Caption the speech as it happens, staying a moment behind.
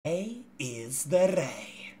Today is the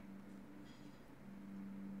day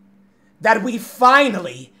that we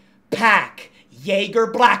finally pack Jaeger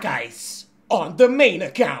Black Ice on the main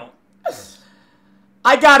account.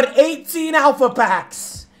 I got 18 Alpha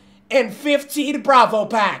Packs and 15 Bravo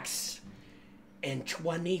Packs and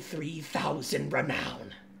 23,000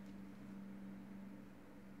 Renown.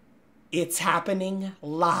 It's happening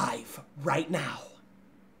live right now.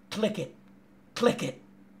 Click it. Click it.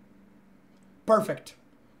 Perfect.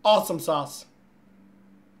 Awesome sauce.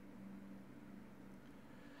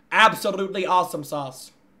 Absolutely awesome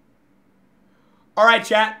sauce. Alright,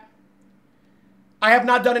 chat. I have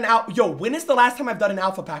not done an alpha. Yo, when is the last time I've done an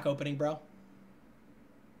alpha pack opening, bro?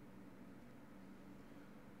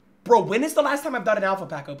 Bro, when is the last time I've done an alpha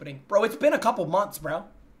pack opening? Bro, it's been a couple months, bro.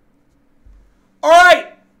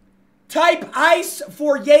 Alright. Type ice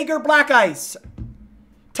for Jaeger Black Ice.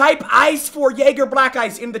 Type ice for Jaeger Black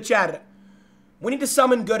Ice in the chat. We need to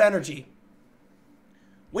summon good energy.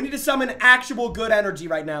 We need to summon actual good energy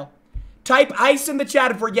right now. Type ice in the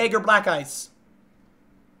chat for Jaeger Black Ice.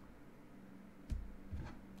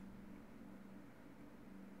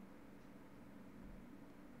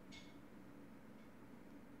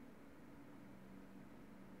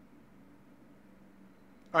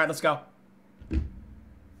 Alright, let's go.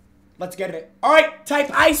 Let's get it. Alright, type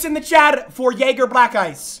ice in the chat for Jaeger Black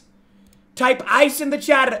Ice. Type ice in the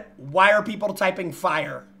chat. Why are people typing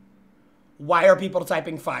fire? Why are people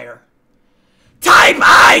typing fire? Type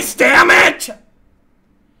ice, damn it!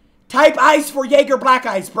 Type ice for Jaeger Black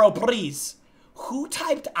Ice, bro, please. Who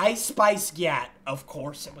typed Ice Spice Gat? Of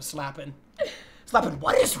course it was Slappin'. Slappin',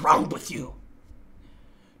 what is wrong with you?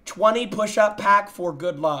 20 push-up pack for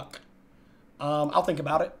good luck. I'll think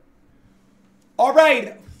about it. All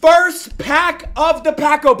right, first pack of the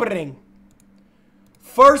pack opening.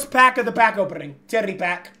 First pack of the pack opening. Teddy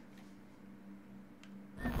pack.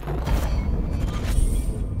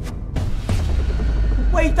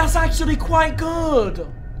 Wait, that's actually quite good.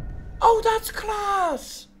 Oh, that's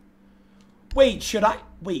class. Wait, should I?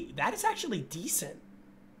 Wait, that is actually decent.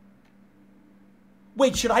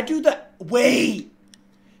 Wait, should I do the... Wait.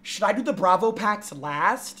 Should I do the Bravo packs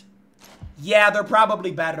last? Yeah, they're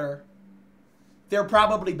probably better. They're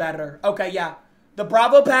probably better. Okay, yeah. The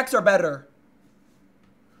Bravo packs are better.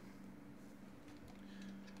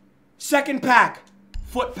 Second pack.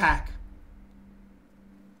 Foot pack.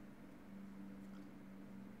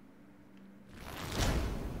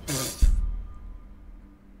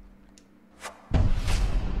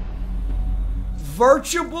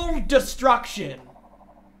 Virtual Destruction.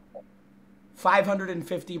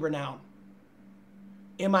 550 Renown.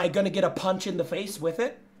 Am I gonna get a punch in the face with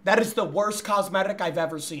it? That is the worst cosmetic I've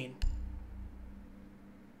ever seen.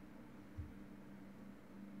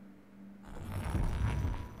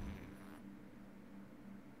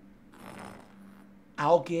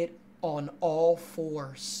 I'll get on all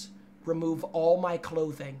fours, remove all my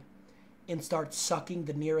clothing, and start sucking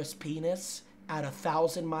the nearest penis at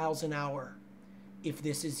 1,000 miles an hour if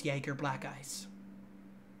this is Jaeger Black Ice.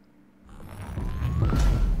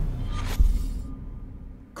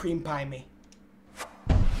 Cream pie me.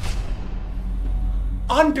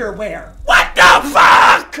 Underwear. What the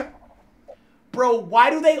fuck? Bro, why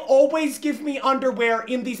do they always give me underwear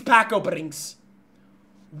in these pack openings?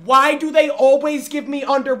 Why do they always give me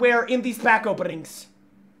underwear in these pack openings?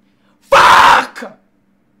 Fuck!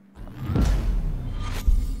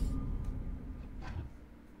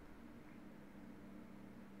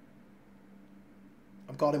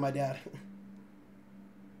 I'm calling my dad.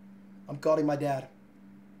 I'm calling my dad.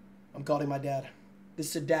 I'm calling my dad.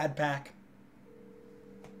 This is a dad pack.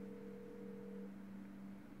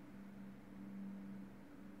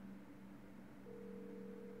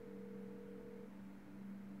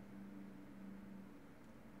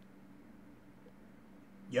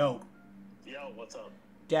 Yo. Yo, what's up?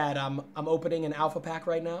 Dad, I'm opening an alpha pack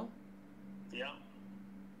right now. Yeah.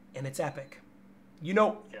 And it's epic. You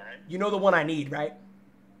know, Okay. you know the one I need, right?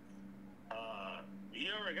 You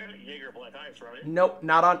already got Jaeger Black Ice, right? Nope,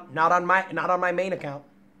 not on my main account.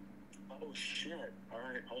 Oh shit! All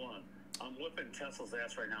right, hold on. I'm whipping Tesla's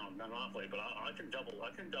ass right now in Monopoly, but I can double.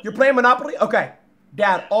 You're playing Monopoly? Okay.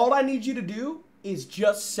 Dad, all I need you to do is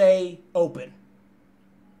just say open.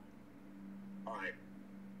 All right.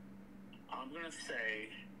 I'm gonna say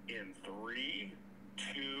in 3,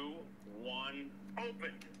 2, 1,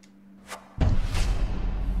 open.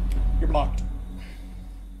 You're blocked.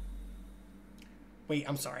 Wait,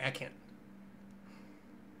 I'm sorry, I can't.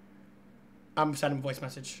 I'm sending a voice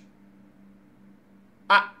message.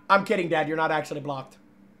 I'm kidding, Dad. You're not actually blocked.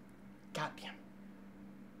 God damn.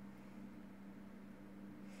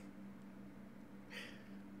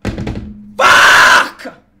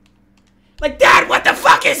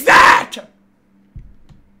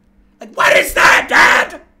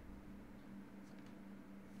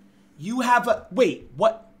 have a... Wait,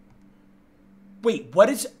 what? Wait, what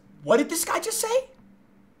did this guy just say?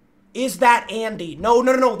 Is that Andy? No,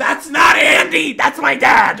 no, no, no, that's not Andy! That's my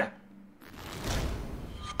dad!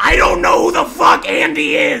 I don't know who the fuck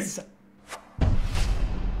Andy is!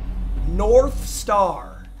 North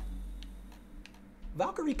Star.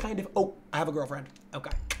 Valkyrie kind of... Oh, I have a girlfriend.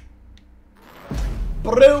 Okay.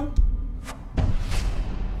 Brew.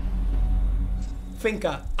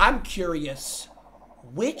 Finka, I'm curious.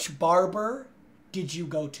 Which barber did you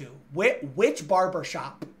go to? Which barber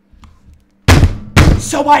shop?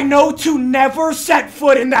 So I know to never set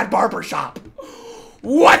foot in that barber shop.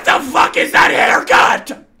 What the fuck is that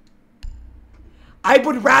haircut? I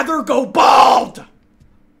would rather go bald.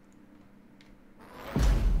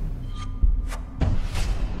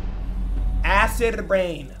 Acid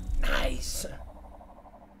rain. Nice.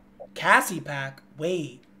 Cassie pack.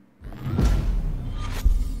 Wait.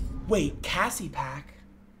 Wait, Cassie pack.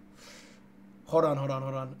 Hold on.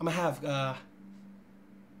 I'm gonna have,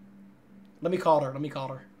 let me call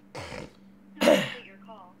her.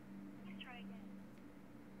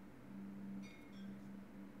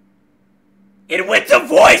 It went to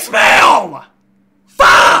voicemail!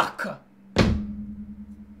 Fuck!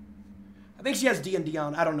 I think she has D&D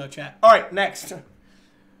on. I don't know, chat. Alright, next.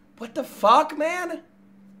 What the fuck, man?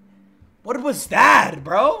 What was that,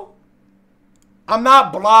 bro? I'm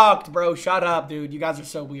not blocked, bro. Shut up, dude. You guys are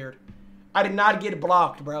so weird. I did not get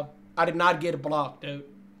blocked, bro. I did not get blocked, dude.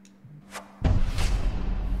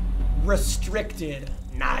 Restricted.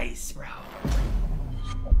 Nice, bro.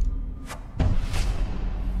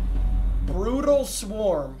 Brutal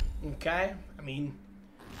swarm. Okay? I mean,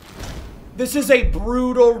 this is a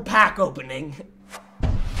brutal pack opening.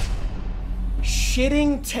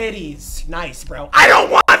 Shitting titties. Nice, bro. I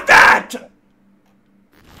don't want that!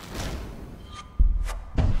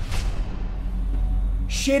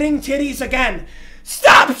 Shitting titties again.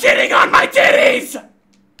 Stop shitting on my titties!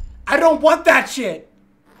 I don't want that shit.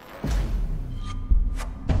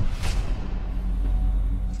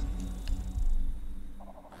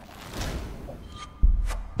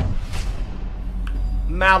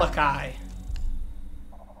 Malachi.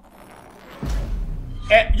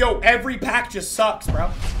 Yo, every pack just sucks,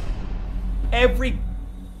 bro.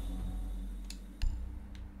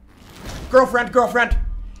 Girlfriend.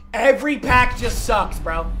 Every pack just sucks,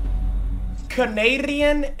 bro.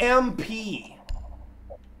 Canadian MP.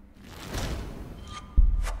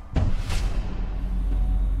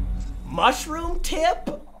 Mushroom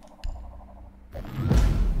tip?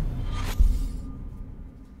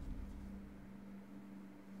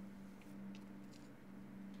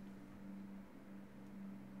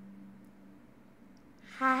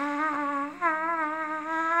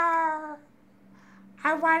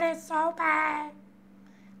 I want it so bad.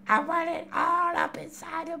 I want it all up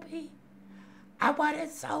inside of me. I want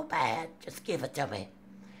it so bad. Just give it to me.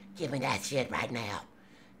 Give me that shit right now.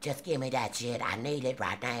 Just give me that shit. I need it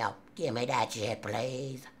right now. Give me that shit,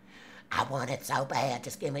 please. I want it so bad.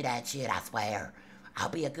 Just give me that shit, I swear. I'll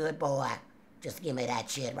be a good boy. Just give me that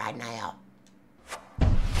shit right now.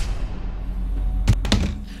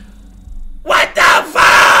 What the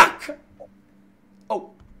fuck?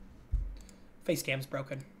 Oh. Face cam's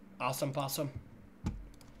broken. Awesome possum.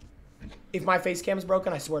 If my face cam's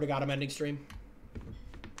broken, I swear to God I'm ending stream.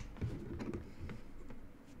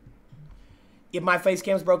 If my face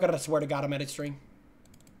cam's broken, I swear to God I'm ending stream.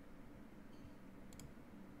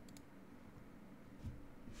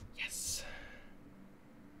 Yes.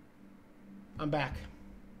 I'm back.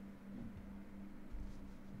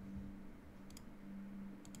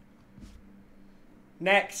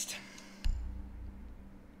 Next.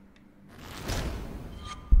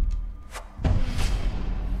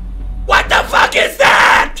 What the fuck is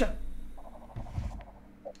that?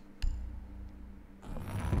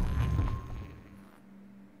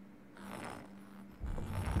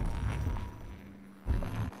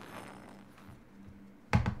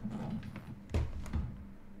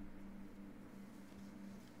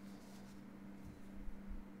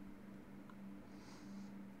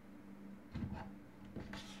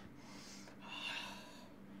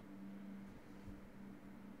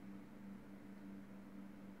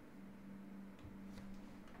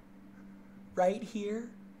 Right here,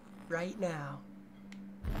 right now.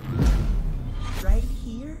 Right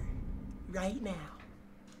here, right now.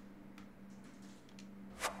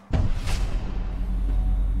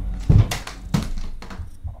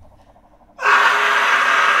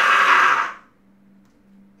 Ah!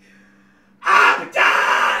 I'm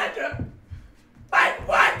done! Like,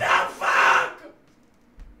 what the fuck?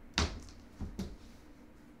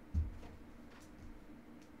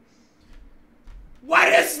 What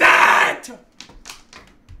is that?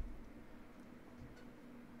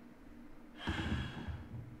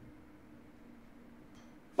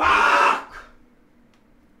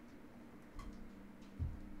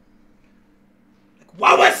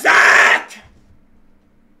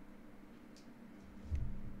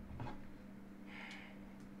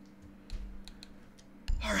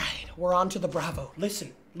 All right, we're on to the Bravo.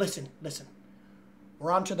 Listen.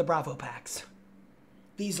 We're on to the Bravo packs.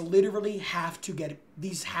 These literally have to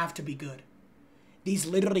these have to be good. These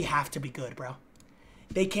literally have to be good, bro.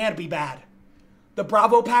 They can't be bad. The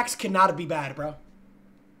Bravo packs cannot be bad, bro.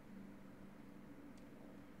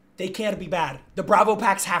 They can't be bad. The Bravo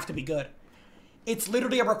packs have to be good. It's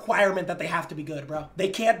literally a requirement that they have to be good, bro. They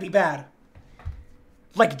can't be bad.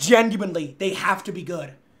 Like, genuinely, they have to be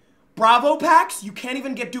good. Bravo packs, you can't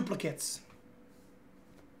even get duplicates.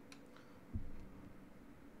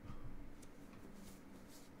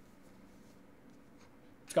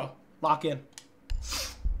 Let's go. Lock in.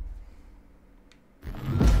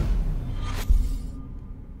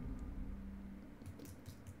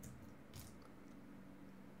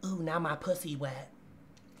 Ooh, now my pussy wet.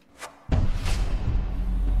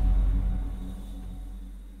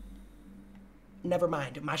 Never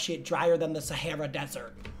mind. My shit drier than the Sahara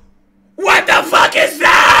Desert. What the fuck is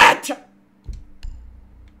that?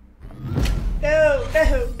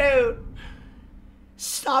 No.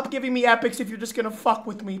 Stop giving me epics if you're just gonna fuck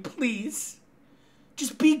with me, please.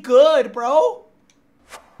 Just be good, bro.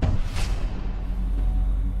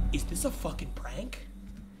 Is this a fucking prank?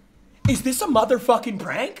 Is this a motherfucking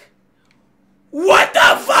prank? What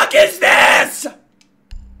the fuck is this?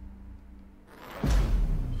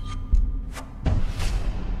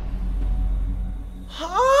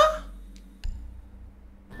 Huh?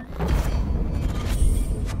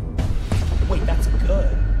 Wait, that's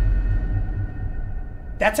good.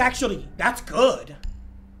 That's good.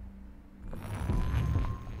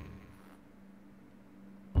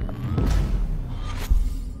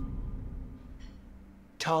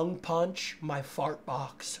 Tongue punch my fart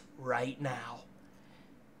box right now.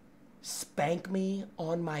 Spank me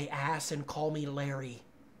on my ass and call me Larry.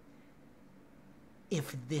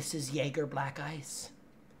 If this is Jaeger Black Ice,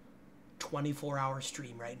 24-hour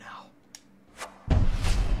stream right now.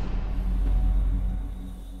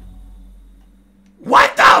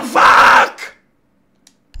 What the fuck?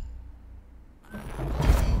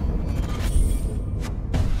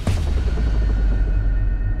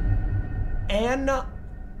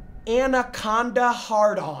 Anaconda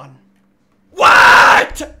hard on.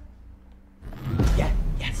 What? Yeah,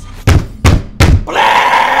 yes.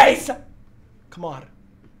 Please! Come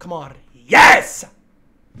on. Yes!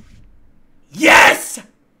 Yes!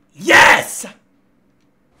 Yes!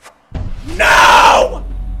 No!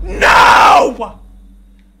 No!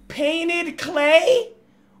 Painted clay?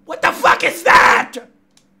 What the fuck is that?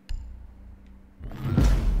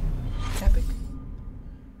 It's epic.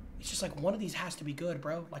 It's just like one of these has to be good,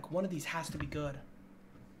 bro. Like one of these has to be good.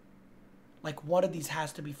 Like one of these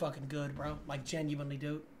has to be fucking good, bro. Like genuinely,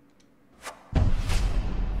 dude.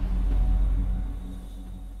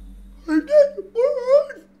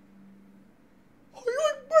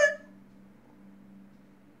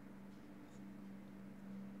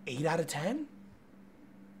 Eight out of 10?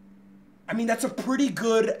 I mean, that's a pretty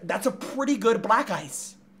good black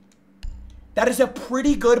ice. That is a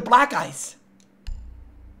pretty good black ice.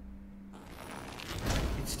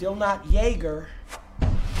 It's still not Jaeger.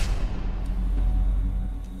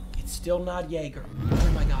 It's still not Jaeger.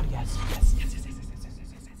 Oh my god, yes.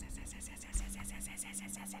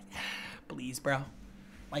 Please, bro.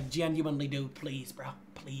 Like, genuinely, dude. Please, bro.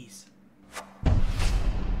 Please.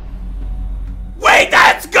 Wait,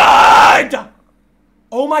 that's good!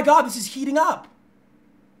 Oh my god, this is heating up.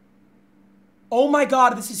 Oh my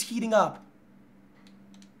god, this is heating up.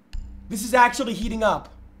 This is actually heating up.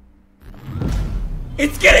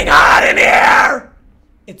 It's getting hot in here!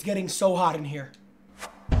 It's getting so hot in here.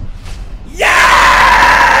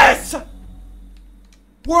 Yes!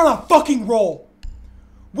 We're on a fucking roll.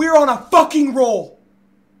 We're on a fucking roll.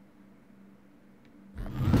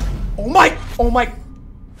 Oh my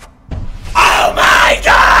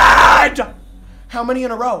god! How many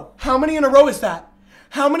in a row? How many in a row is that?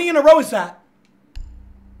 How many in a row is that?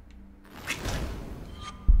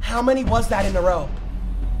 How many was that in a row?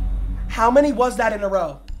 How many was that in a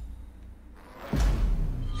row?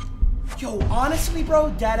 Yo, honestly, bro,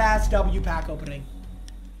 dead ass W pack opening.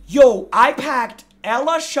 Yo, I packed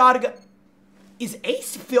Ella Shotgun. Is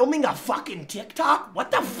Ace filming a fucking TikTok?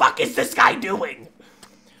 What the fuck is this guy doing?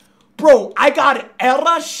 Bro, I got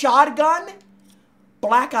Ella Shotgun,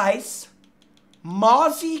 Black Ice,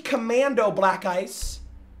 Mozzie Commando Black Ice,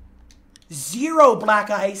 Zero Black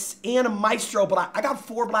Ice, and Maestro Black. I got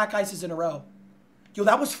 4 Black Ices in a row. Yo,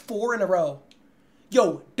 that was 4 in a row.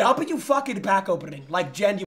 Yo, W fucking pack opening. Like, genuine.